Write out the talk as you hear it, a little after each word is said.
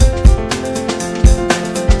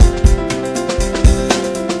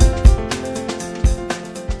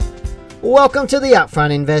Welcome to the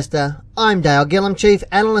Upfront Investor. I'm Dale Gillham, Chief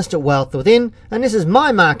Analyst at Wealth Within, and this is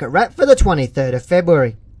my market wrap for the 23rd of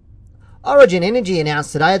February. Origin Energy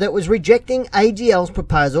announced today that it was rejecting AGL's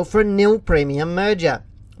proposal for a nil premium merger,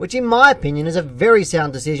 which in my opinion is a very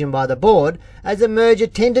sound decision by the board, as the merger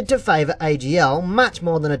tended to favour AGL much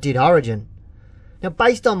more than it did Origin. Now,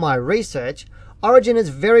 based on my research, Origin has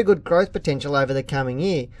very good growth potential over the coming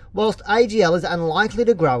year, whilst AGL is unlikely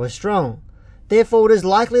to grow as strong. Therefore, it is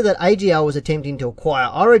likely that AGL was attempting to acquire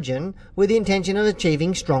Origin with the intention of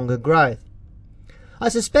achieving stronger growth. I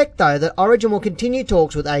suspect, though, that Origin will continue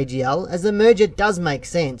talks with AGL as the merger does make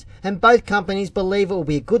sense, and both companies believe it will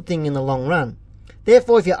be a good thing in the long run.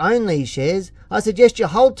 Therefore, if you own these shares, I suggest you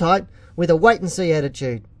hold tight with a wait-and-see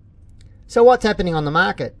attitude. So what's happening on the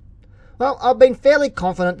market? Well, I've been fairly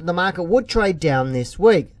confident that the market would trade down this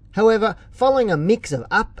week. However, following a mix of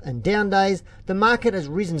up and down days, the market has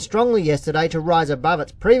risen strongly yesterday to rise above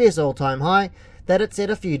its previous all-time high that it set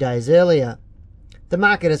a few days earlier. The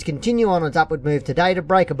market has continued on its upward move today to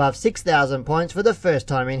break above 6,000 points for the first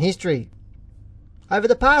time in history. Over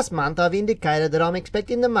the past month, I've indicated that I'm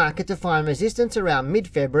expecting the market to find resistance around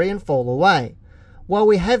mid-February and fall away. While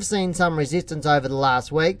we have seen some resistance over the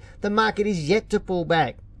last week, the market is yet to pull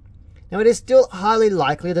back. Now, it is still highly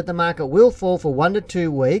likely that the market will fall for 1 to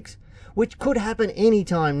 2 weeks, which could happen any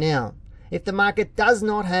time now. If the market does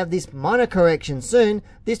not have this minor correction soon,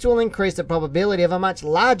 this will increase the probability of a much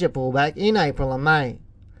larger pullback in April and May.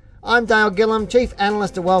 I'm Dale Gillham, Chief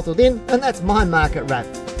Analyst at Wealth Within, and that's my market wrap.